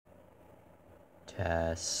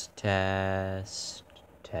Test, test,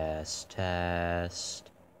 test, test.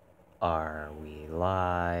 Are we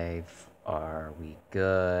live? Are we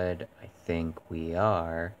good? I think we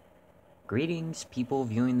are. Greetings, people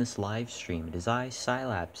viewing this live stream. It is I,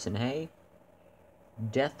 Sylaps, and hey,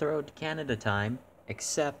 Death Road Canada time,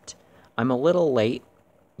 except I'm a little late,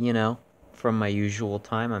 from my usual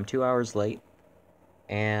time. I'm 2 hours late,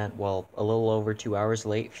 and, well, a little over 2 hours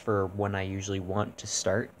late for when I usually want to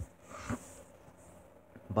start.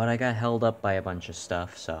 But I got held up by a bunch of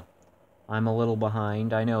stuff, so I'm a little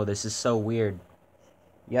behind. I know, this is so weird.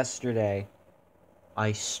 Yesterday,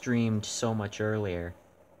 I streamed so much earlier.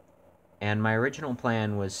 And my original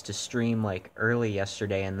plan was to stream, early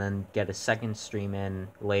yesterday and then get a second stream in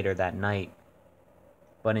later that night.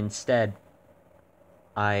 But instead,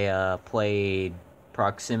 I played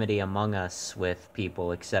Proximity Among Us with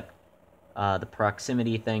people, except the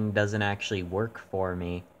proximity thing doesn't actually work for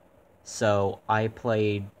me. So I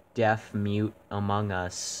played Deaf Mute Among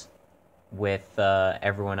Us with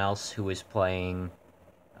everyone else who was playing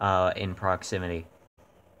in proximity.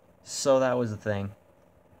 So that was the thing.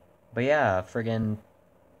 But yeah,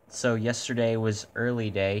 so yesterday was early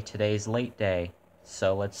day, today's late day.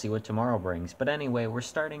 So let's see what tomorrow brings. But anyway, we're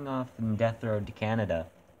starting off in Death Road to Canada.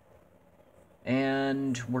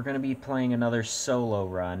 And we're going to be playing another solo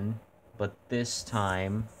run, but this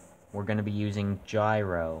time we're going to be using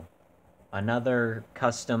Gyro. Another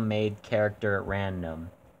custom-made character at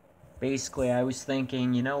random. Basically, I was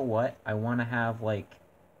thinking, you know what? I want to have,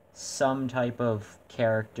 some type of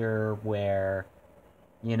character where,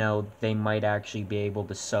 they might actually be able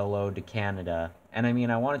to solo to Canada. And I mean,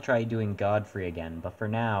 I want to try doing Godfrey again, but for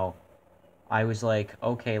now, I was like,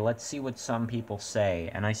 okay, let's see what some people say.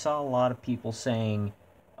 And I saw a lot of people saying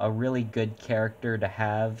a really good character to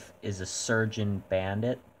have is a Surgeon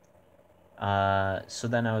Bandit. So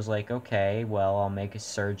then I was like, okay, well, I'll make a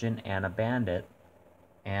Surgeon and a Bandit.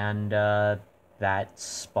 And, that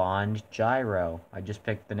spawned Gyro. I just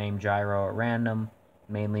picked the name Gyro at random,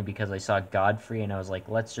 mainly because I saw Godfrey, and I was like,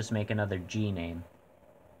 let's just make another G name.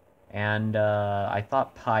 And, I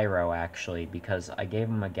thought Pyro, actually, because I gave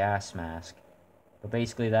him a gas mask. But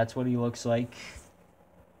basically, that's what he looks like.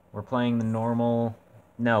 We're playing the normal...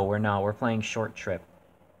 No, we're not. We're playing Short Trip.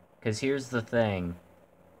 Because here's the thing.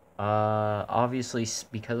 Obviously,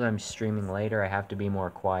 because I'm streaming later, I have to be more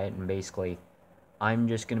quiet, and basically, I'm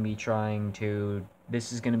just going to be trying to...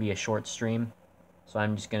 This is going to be a short stream, so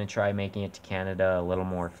I'm just going to try making it to Canada a little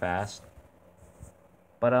more fast.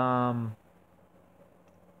 But,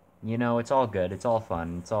 it's all good, it's all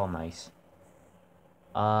fun, it's all nice.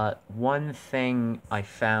 One thing I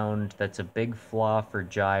found that's a big flaw for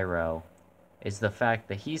Gyro is the fact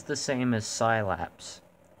that he's the same as Sylaps.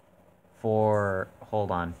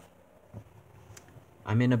 Hold on.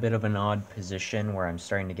 I'm in a bit of an odd position where I'm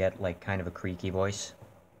starting to get, kind of a creaky voice.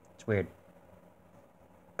 It's weird.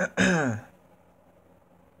 And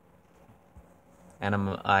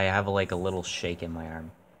I have, a little shake in my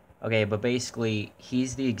arm. Okay, but basically,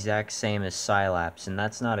 he's the exact same as Sylaps, and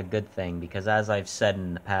that's not a good thing, because as I've said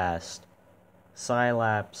in the past,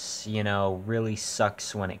 Sylaps, really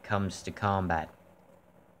sucks when it comes to combat.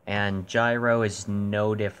 And Gyro is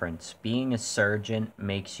no different. Being a surgeon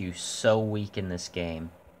makes you so weak in this game,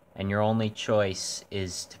 and your only choice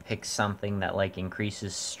is to pick something that,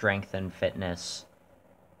 increases strength and fitness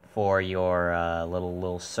for your,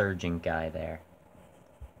 little surgeon guy there.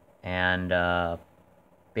 And,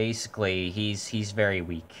 basically, he's very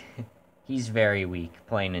weak. He's very weak,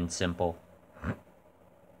 plain and simple.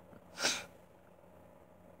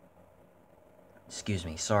 Excuse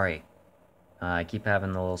me, sorry. I keep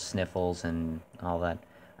having the little sniffles and all that.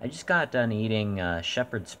 I just got done eating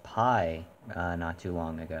shepherd's pie not too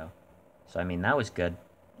long ago. So, I mean, that was good.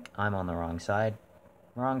 I'm on the wrong side.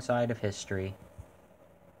 Wrong side of history.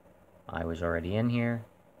 I was already in here.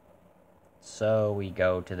 So we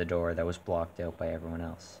go to the door that was blocked out by everyone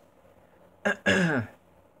else.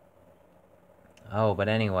 Oh, but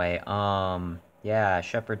anyway, yeah,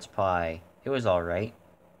 shepherd's pie. It was alright.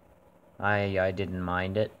 I didn't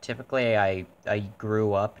mind it. Typically, I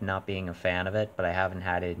grew up not being a fan of it, but I haven't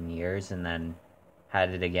had it in years, and then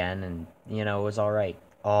had it again, and, it was alright.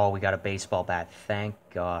 Oh, we got a baseball bat, thank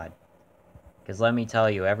God. Because let me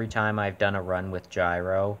tell you, every time I've done a run with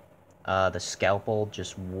Gyro, the scalpel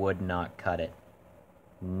just would not cut it.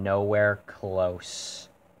 Nowhere close.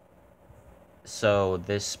 So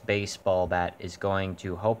this baseball bat is going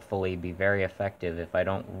to hopefully be very effective if I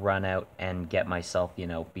don't run out and get myself,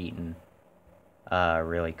 beaten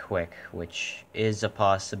really quick, which is a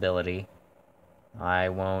possibility. I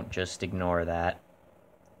won't just ignore that.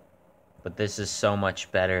 But this is so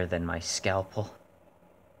much better than my scalpel.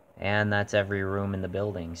 And that's every room in the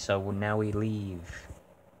building. So now we leave.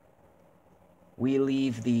 We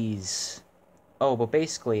leave these... Oh, but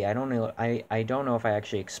basically, I don't know if I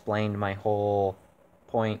actually explained my whole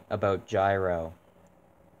point about Gyro.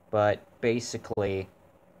 But basically,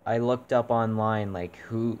 I looked up online, like,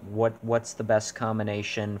 what's the best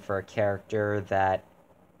combination for a character that,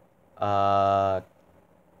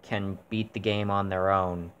 can beat the game on their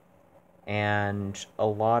own. And a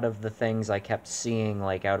lot of the things I kept seeing,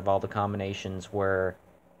 like, out of all the combinations were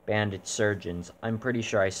Bandit Surgeons. I'm pretty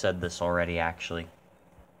sure I said this already, actually.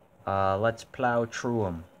 Let's plow through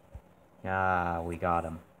them. Ah, we got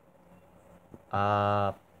him.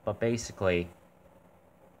 But basically...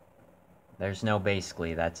 There's no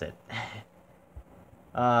basically, that's it.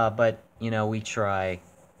 But, you know, we try.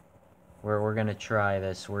 We're gonna try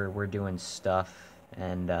this. We're doing stuff.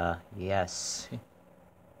 And, yes.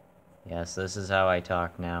 Yes, this is how I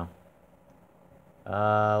talk now.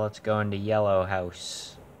 Let's go into Yellow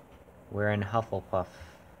House. We're in Hufflepuff.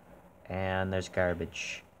 And there's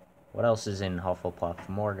garbage. What else is in Hufflepuff?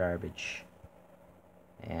 More garbage.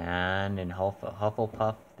 And in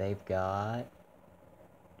Hufflepuff, they've got...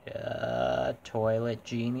 toilet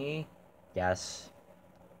genie? Yes.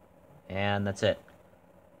 And that's it.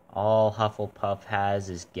 All Hufflepuff has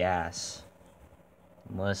is gas.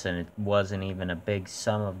 Listen, it wasn't even a big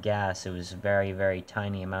sum of gas. It was a very, very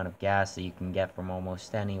tiny amount of gas that you can get from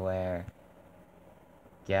almost anywhere.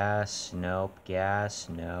 Gas, nope. Gas,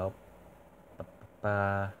 nope.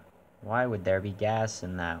 Why would there be gas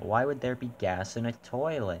in that? Why would there be gas in a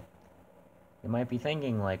toilet? You might be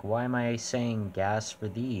thinking, like, why am I saying gas for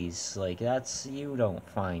these? Like, that's... you don't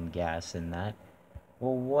find gas in that.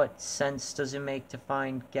 Well, what sense does it make to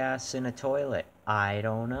find gas in a toilet? I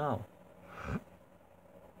don't know.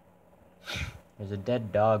 There's a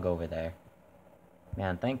dead dog over there.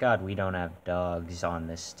 Man, thank God we don't have dogs on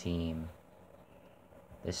this team.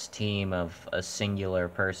 This team of a singular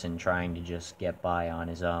person trying to just get by on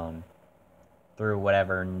his own. Through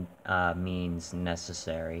whatever means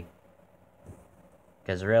necessary.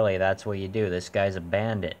 Because really, that's what you do. This guy's a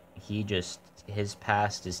bandit. His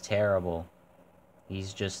past is terrible.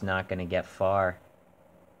 He's just not gonna get far.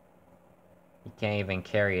 He can't even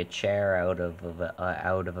carry a chair out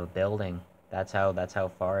of a building. That's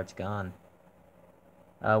how far it's gone.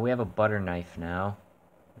 We have a butter knife now.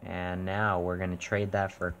 And now we're gonna trade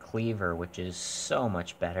that for a cleaver, which is so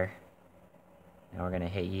much better. Now we're gonna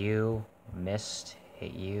hit you. Missed.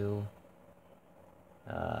 Hit you.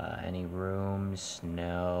 Any rooms?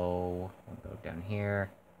 No. We'll go down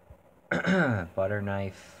here. Butter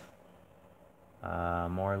knife.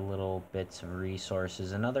 More little bits of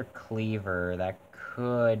resources. Another cleaver. That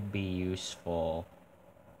could be useful.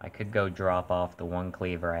 I could go drop off the one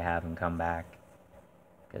cleaver I have and come back.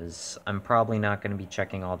 Because I'm probably not going to be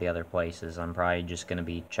checking all the other places. I'm probably just going to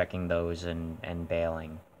be checking those and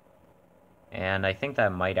bailing. And I think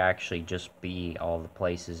that might actually just be all the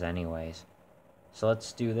places anyways. So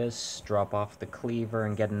let's do this, drop off the cleaver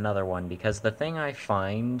and get another one, because the thing I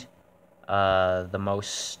find the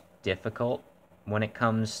most difficult when it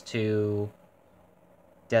comes to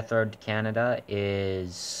Death Road to Canada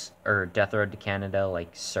is, or Death Road to Canada, like,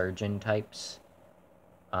 surgeon types,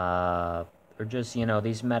 or just, you know,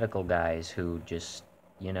 these medical guys who just,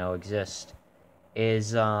 you know, exist,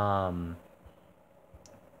 is,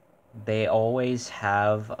 they always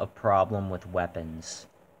have a problem with weapons.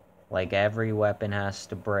 Like, every weapon has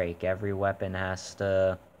to break, every weapon has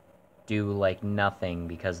to do, like, nothing,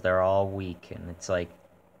 because they're all weak, and it's like,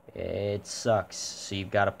 it sucks, so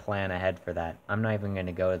you've got to plan ahead for that. I'm not even going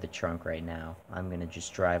to go to the trunk right now. I'm going to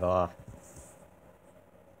just drive off.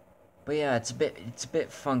 But yeah, it's a bit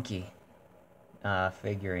funky,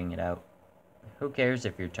 figuring it out. Who cares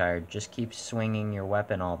if you're tired? Just keep swinging your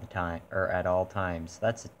weapon all the time, or at all times.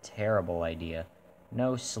 That's a terrible idea.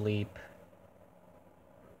 No sleep.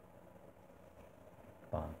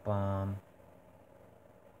 Bum.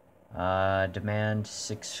 Demand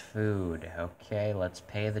 6 food. Okay, let's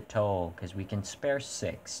pay the toll, because we can spare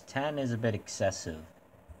 6. 10 is a bit excessive,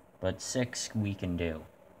 but 6 we can do.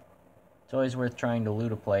 It's always worth trying to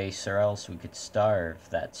loot a place, or else we could starve.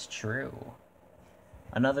 That's true.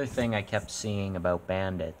 Another thing I kept seeing about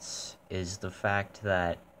bandits is the fact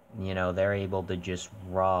that, you know, they're able to just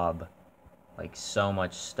rob, like, so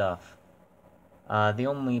much stuff. The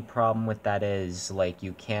only problem with that is, like,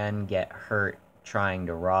 you can get hurt trying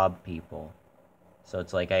to rob people. So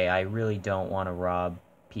it's like, I really don't want to rob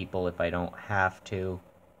people if I don't have to,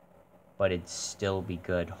 but it'd still be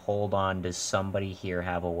good. Hold on, does somebody here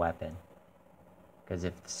have a weapon? Because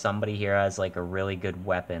if somebody here has, like, a really good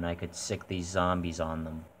weapon, I could sick these zombies on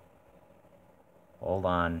them. Hold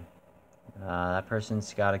on. That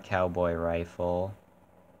person's got a cowboy rifle.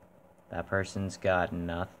 That person's got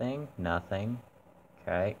nothing. Nothing.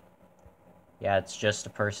 Okay. Yeah, it's just a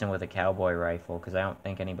person with a cowboy rifle, because I don't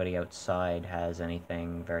think anybody outside has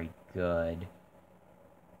anything very good.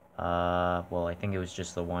 Well, I think it was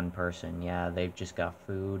just the one person. Yeah, they've just got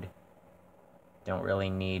food. Don't really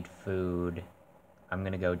need food. I'm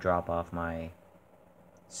gonna go drop off my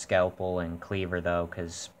scalpel and cleaver, though,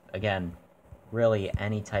 because, again, really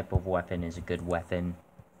any type of weapon is a good weapon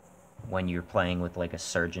when you're playing with, like, a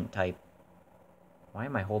sergeant type. Why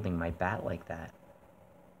am I holding my bat like that?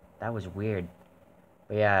 That was weird.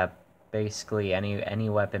 But yeah, basically any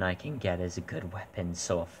weapon I can get is a good weapon.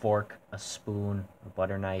 So a fork, a spoon, a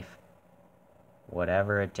butter knife,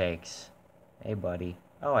 whatever it takes. Hey, buddy.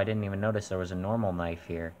 Oh, I didn't even notice there was a normal knife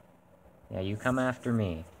here. Yeah, you come after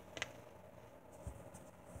me.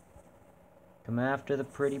 Come after the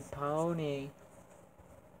pretty pony.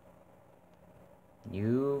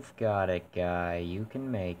 You've got it, guy. You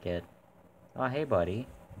can make it. Oh, hey, buddy.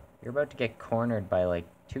 You're about to get cornered by, like,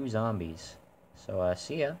 2 zombies. So,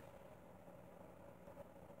 see ya.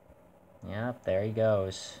 Yep, there he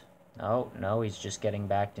goes. Oh, no, he's just getting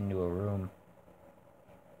backed into a room.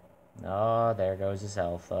 Oh, there goes his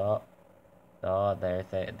health. Oh, there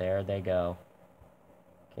they go.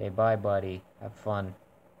 Okay, bye, buddy. Have fun.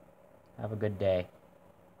 Have a good day.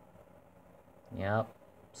 Yep,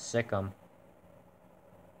 sick 'em.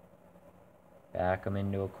 Back him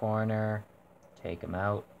into a corner. Take him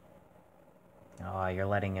out. Oh, you're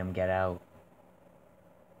letting him get out.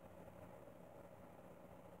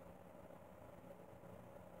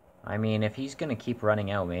 I mean, if he's gonna keep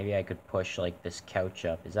running out, maybe I could push, like, this couch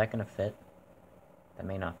up. Is that gonna fit? That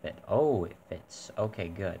may not fit. Oh, it fits. Okay,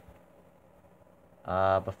 good.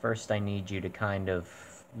 But first I need you to kind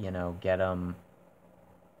of, you know, get him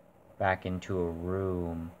back into a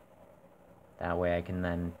room. That way I can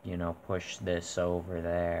then, you know, push this over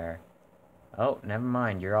there. Oh, never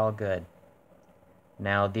mind. You're all good.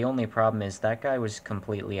 Now, the only problem is that guy was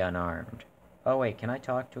completely unarmed. Oh, wait, can I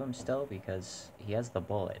talk to him still? Because he has the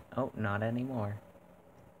bullet. Oh, not anymore.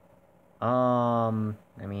 I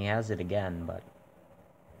mean, he has it again, but...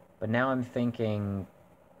 But now I'm thinking,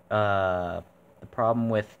 the problem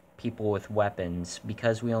with people with weapons,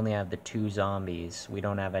 because we only have the 2 zombies, we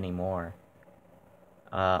don't have any more.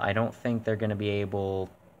 I don't think they're gonna be able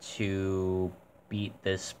to beat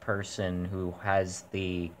this person who has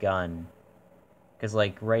the gun. Because,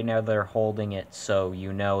 like, right now they're holding it so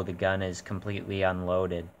you know the gun is completely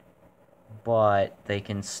unloaded. But they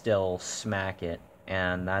can still smack it,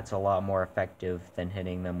 and that's a lot more effective than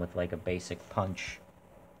hitting them with, like, a basic punch.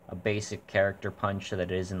 A basic character punch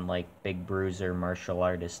that isn't, like, big bruiser martial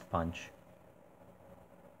artist punch.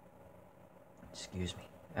 Excuse me.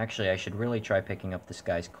 Actually, I should really try picking up this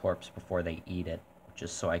guy's corpse before they eat it,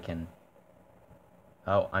 just so I can...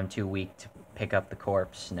 Oh, I'm too weak to pick up the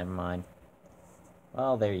corpse. Never mind.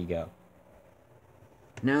 Well, there you go.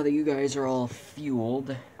 Now that you guys are all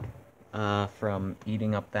fueled from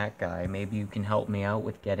eating up that guy, maybe you can help me out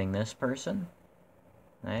with getting this person?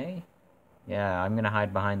 Hey? Yeah, I'm gonna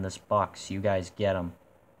hide behind this box. You guys get him.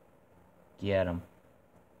 Get him.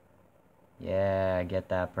 Yeah, get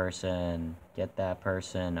that person. Get that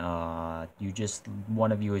person.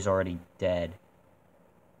 One of you is already dead.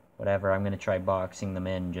 Whatever, I'm gonna try boxing them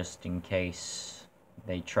in just in case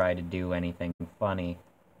they try to do anything funny.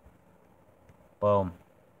 Boom.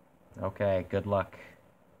 Okay, good luck.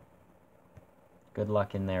 Good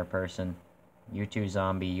luck in there, person. You too,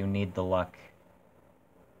 zombie, you need the luck.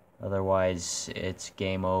 Otherwise, it's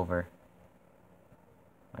game over.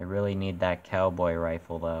 I really need that cowboy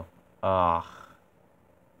rifle, though. Ah.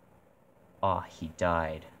 Ah, he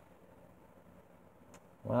died.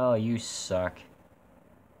 Well, you suck.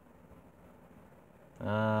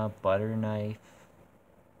 Butter knife.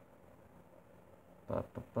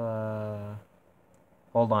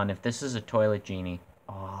 Hold on, if this is a toilet genie...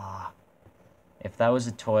 Ah. If that was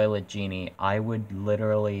a toilet genie, I would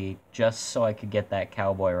literally... Just so I could get that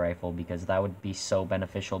cowboy rifle, because that would be so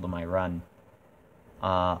beneficial to my run.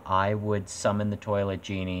 I would summon the toilet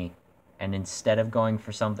genie, and instead of going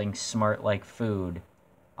for something smart like food,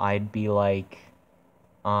 I'd be like,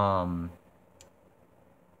 are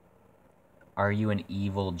you an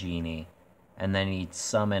evil genie? And then he'd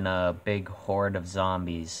summon a big horde of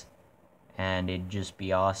zombies, and it'd just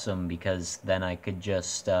be awesome, because then I could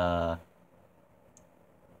just,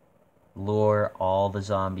 lure all the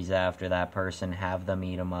zombies after that person, have them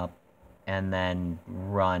eat them up, and then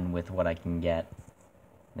run with what I can get.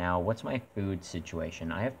 Now, what's my food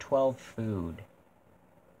situation? I have 12 food.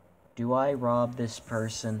 Do I rob this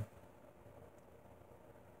person?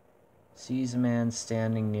 Sees a man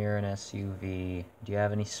standing near an SUV. Do you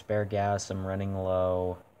have any spare gas? I'm running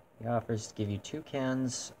low. He offers to give you 2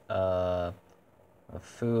 cans of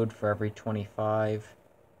food for every 25.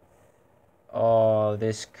 Oh,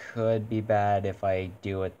 this could be bad if I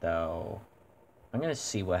do it, though. I'm gonna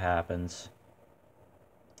see what happens.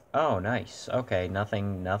 Oh, nice. Okay,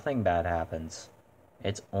 nothing bad happens.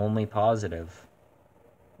 It's only positive.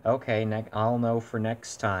 Okay, I'll know for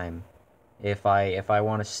next time. If I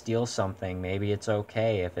want to steal something, maybe it's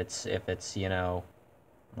okay if it's, you know,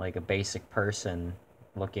 like a basic person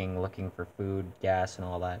looking for food, gas, and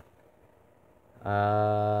all that.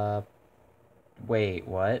 Wait,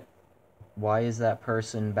 what? Why is that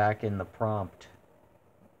person back in the prompt?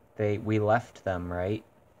 We left them, right?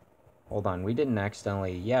 Hold on, we didn't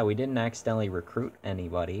accidentally recruit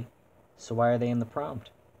anybody. So why are they in the prompt?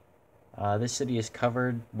 This city is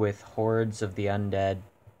covered with hordes of the undead,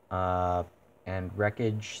 and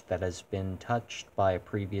wreckage that has been touched by a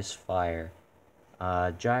previous fire.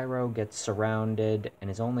 Gyro gets surrounded, and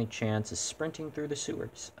his only chance is sprinting through the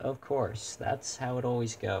sewers. Of course, that's how it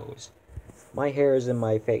always goes. My hair is in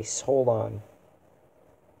my face. Hold on.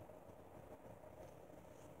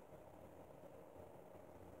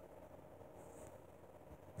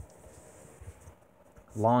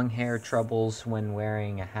 Long hair troubles when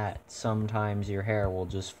wearing a hat. Sometimes your hair will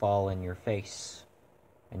just fall in your face,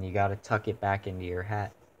 and you gotta tuck it back into your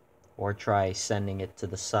hat. Or try sending it to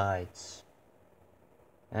the sides.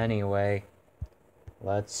 Anyway,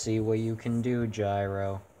 let's see what you can do,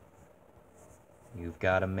 Gyro. You've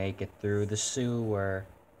gotta make it through the sewer.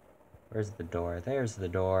 Where's the door? There's the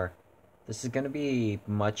door. This is gonna be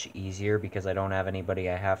much easier because I don't have anybody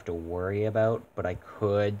I have to worry about, but I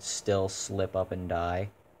could still slip up and die.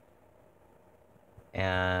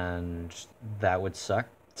 And that would suck.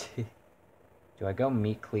 Do I go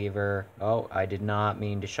meat cleaver? Oh, I did not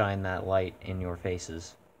mean to shine that light in your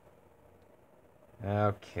faces.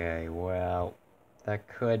 Okay, well, that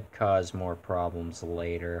could cause more problems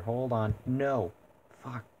later. Hold on. No.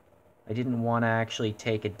 Fuck. I didn't want to actually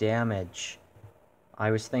take a damage. I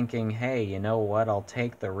was thinking, hey, you know what? I'll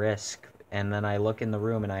take the risk. And then I look in the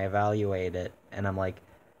room and I evaluate it. And I'm like,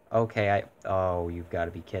 okay, oh, you've got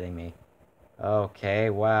to be kidding me. Okay,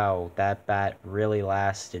 wow. That bat really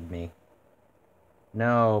lasted me.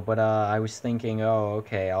 No, but I was thinking, oh,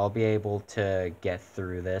 okay, I'll be able to get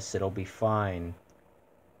through this. It'll be fine.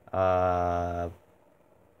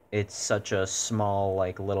 It's such a small,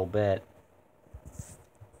 like, little bit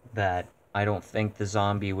that I don't think the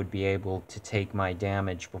zombie would be able to take my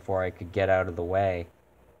damage before I could get out of the way.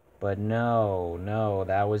 But no,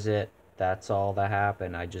 that was it. That's all that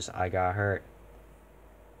happened. I got hurt.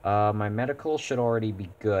 My medical should already be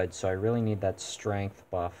good, so I really need that strength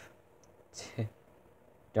buff.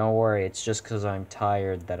 Don't worry, it's just because I'm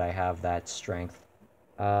tired that I have that strength.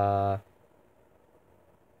 Hobble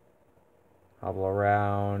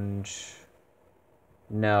around.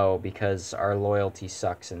 No, because our loyalty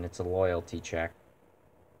sucks and it's a loyalty check.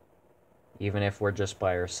 Even if we're just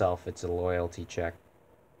by ourselves, it's a loyalty check.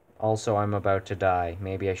 Also, I'm about to die.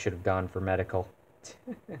 Maybe I should have gone for medical.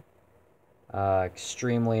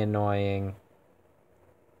 Extremely annoying.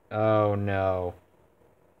 Oh no.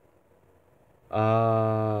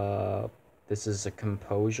 This is a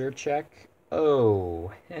composure check?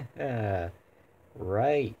 Oh,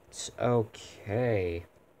 right, okay.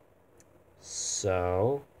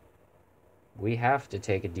 So, we have to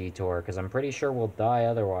take a detour, because I'm pretty sure we'll die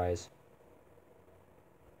otherwise.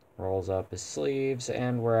 Rolls up his sleeves,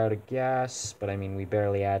 and we're out of gas, but I mean, we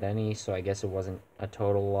barely had any, so I guess it wasn't a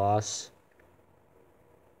total loss.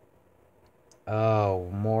 Oh,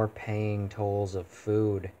 more paying tolls of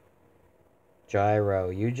food.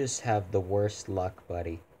 Gyro, you just have the worst luck,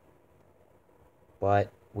 buddy. But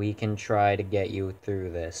we can try to get you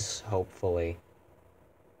through this, hopefully.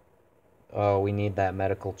 Oh, we need that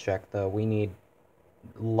medical check, though. We need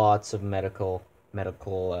lots of medical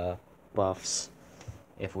buffs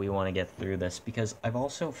if we want to get through this. Because I've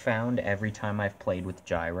also found every time I've played with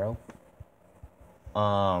Gyro,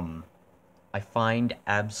 I find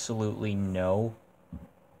absolutely no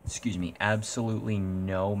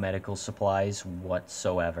medical supplies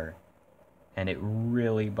whatsoever. And it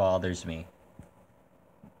really bothers me.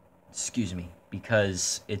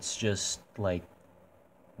 Because it's just, like,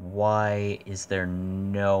 why is there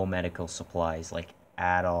no medical supplies, like,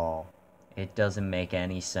 at all? It doesn't make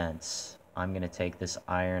any sense. I'm gonna take this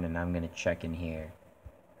iron and I'm gonna check in here.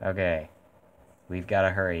 Okay. We've gotta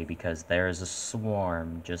hurry because there's a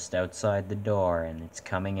swarm just outside the door and it's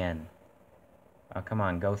coming in. Oh, come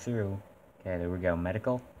on, go through. Okay, there we go.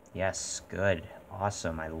 Medical? Yes, good.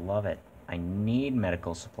 Awesome, I love it. I need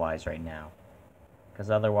medical supplies right now. Because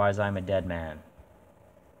otherwise I'm a dead man.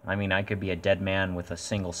 I mean, I could be a dead man with a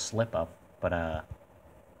single slip-up, but,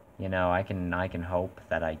 you know, I can hope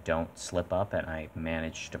that I don't slip up and I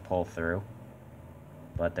manage to pull through.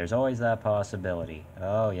 But there's always that possibility.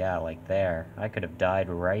 Oh, yeah, like there. I could have died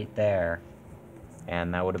right there.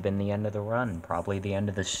 And that would have been the end of the run. Probably the end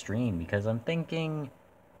of the stream. Because I'm thinking,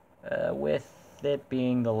 with it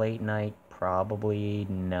being the late night, probably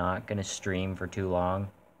not gonna stream for too long.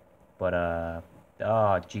 But,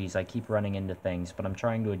 oh, geez, I keep running into things. But I'm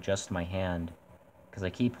trying to adjust my hand. Because I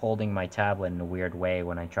keep holding my tablet in a weird way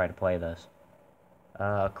when I try to play this.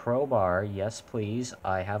 Crowbar, yes please.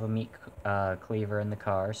 I have a meat cleaver in the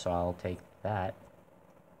car, so I'll take that.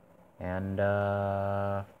 And,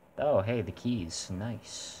 oh, hey, the keys.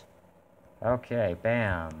 Nice. Okay,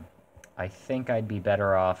 bam. I think I'd be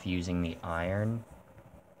better off using the iron.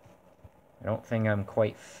 I don't think I'm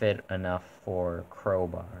quite fit enough for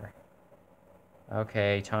crowbar.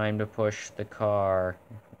 Okay, time to push the car,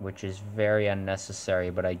 which is very unnecessary,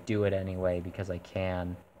 but I do it anyway because I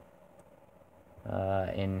can.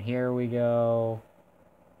 And here we go.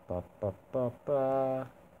 Ba ba ba ba.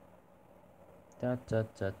 Da da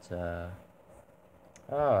da da.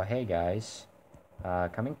 Oh, hey guys.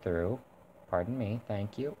 Coming through. Pardon me,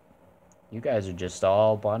 thank you. You guys are just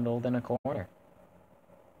all bundled in a corner.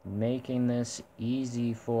 Making this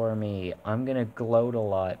easy for me. I'm gonna gloat a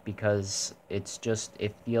lot because it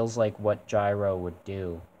feels like what Gyro would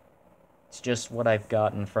do. It's just what I've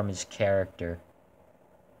gotten from his character.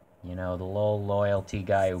 You know, the little loyalty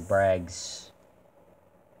guy who brags.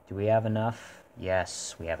 Do we have enough?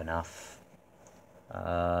 Yes, we have enough.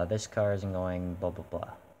 This car isn't going blah blah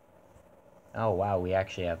blah. Oh wow, we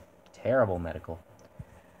actually have terrible medical.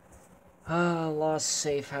 Lost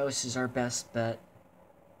safe house is our best bet.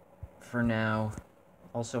 For now.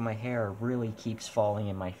 Also, my hair really keeps falling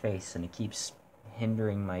in my face and it keeps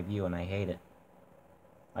hindering my view and I hate it.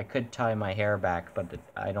 I could tie my hair back, but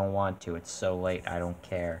I don't want to. It's so late, I don't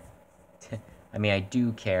care. I mean, I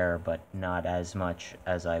do care, but not as much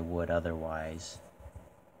as I would otherwise.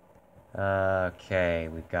 Okay,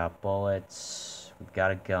 we've got bullets. We've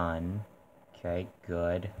got a gun. Okay,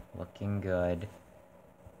 good. Looking good.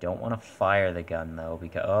 Don't want to fire the gun, though,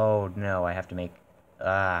 because... Oh, no, I have to make...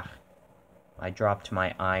 I dropped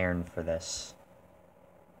my iron for this.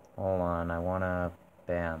 Hold on, I want to...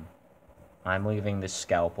 Bam. I'm leaving the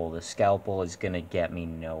scalpel. The scalpel is gonna get me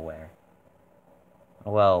nowhere.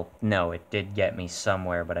 Well, no, it did get me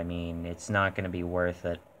somewhere, but I mean, it's not gonna be worth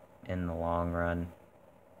it in the long run.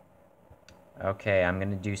 Okay, I'm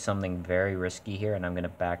gonna do something very risky here, and I'm gonna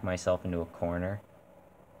back myself into a corner.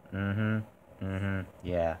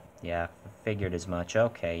 Yeah, figured as much.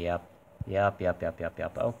 Okay, yep.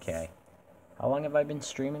 Okay. How long have I been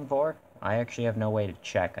streaming for? I actually have no way to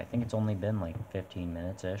check. I think it's only been like 15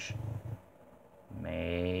 minutes-ish.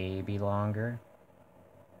 Maybe longer.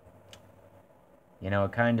 You know,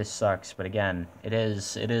 it kind of sucks, but again, it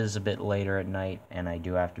is a bit later at night, and I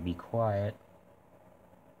do have to be quiet.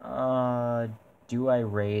 Do I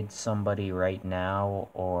raid somebody right now,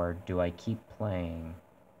 or do I keep playing?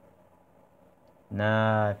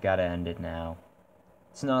 Nah, I've got to end it now.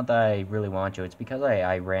 It's not that I really want to, it's because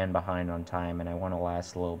I ran behind on time, and I want to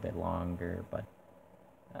last a little bit longer, but...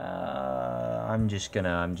 I'm just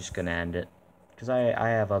gonna end it. Because I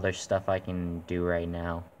have other stuff I can do right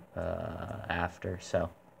now, after, so.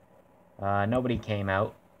 Nobody came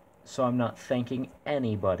out, so I'm not thanking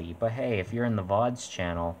anybody. But hey, if you're in the VODs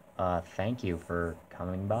channel, thank you for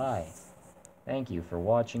coming by. Thank you for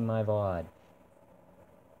watching my VOD.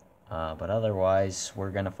 But otherwise,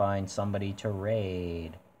 we're gonna find somebody to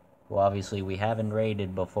raid, who obviously we haven't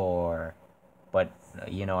raided before. But,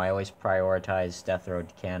 you know, I always prioritize Death Road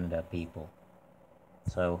to Canada people.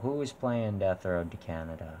 So, who is playing Death Road to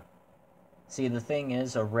Canada? See, the thing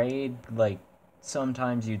is, a raid, like,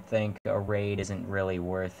 sometimes you'd think a raid isn't really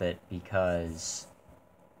worth it because,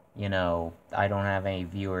 you know, I don't have any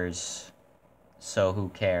viewers, so who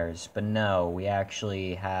cares? But no, we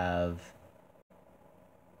actually have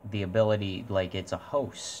the ability, like, it's a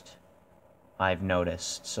host, I've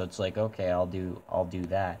noticed. So it's like, okay, I'll do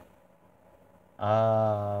that.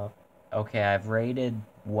 Okay, I've rated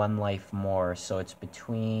One Life More, so it's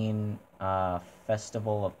between,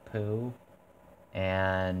 Festival of Pooh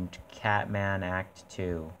and Catman Act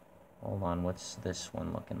 2. Hold on, what's this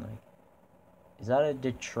one looking like? Is that a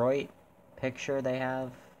Detroit picture they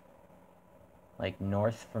have? Like,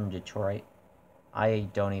 north from Detroit? I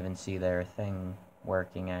don't even see their thing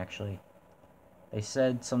working, actually. They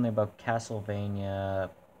said something about Castlevania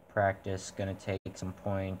practice, gonna take some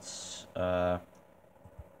points.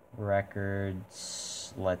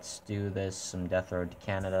 Records. Let's do this. Some Death Road to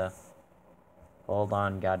Canada. Hold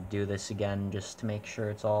on, gotta do this again just to make sure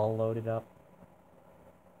it's all loaded up.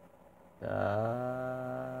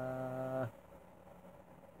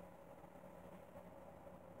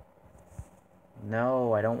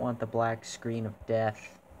 No, I don't want the black screen of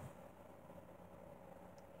death.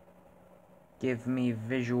 Give me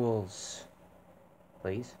visuals,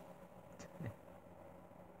 please.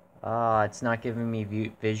 It's not giving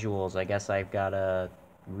me visuals. I guess I've gotta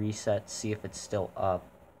reset, see if it's still up.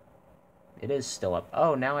 It is still up.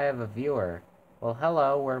 Oh, now I have a viewer. Well,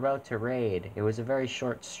 hello, we're about to raid. It was a very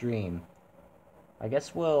short stream. I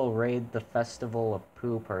guess we'll raid the Festival of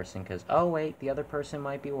Poo person, because... Oh, wait, the other person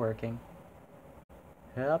might be working.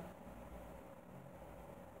 Yep.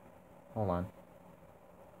 Hold on.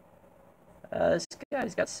 This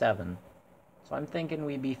guy's got 7. So I'm thinking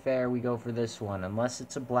we be fair, we go for this one, unless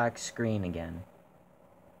it's a black screen again.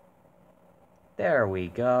 There we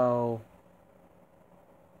go.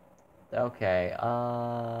 Okay,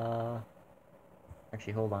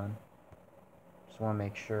 actually, hold on. Just want to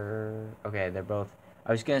make sure... Okay, they're both...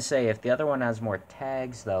 I was gonna say, if the other one has more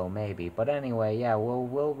tags, though, maybe. But anyway, yeah,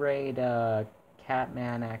 we'll raid,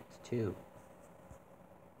 Catman Act 2.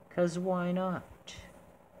 'Cause why not?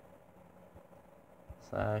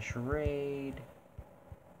 / raid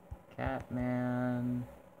Catman.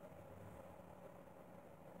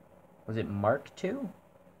 Was it Mark 2?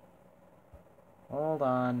 Hold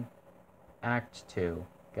on. Act 2.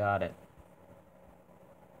 Got it.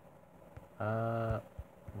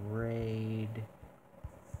 Raid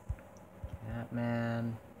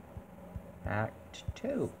Catman Act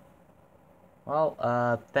 2.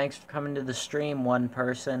 Well, thanks for coming to the stream, one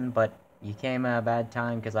person, but you came at a bad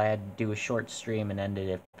time because I had to do a short stream and ended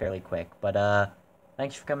it fairly quick. But,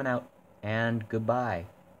 thanks for coming out, and goodbye.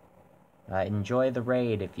 Enjoy the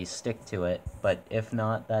raid if you stick to it, but if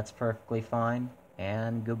not, that's perfectly fine,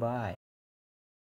 and goodbye.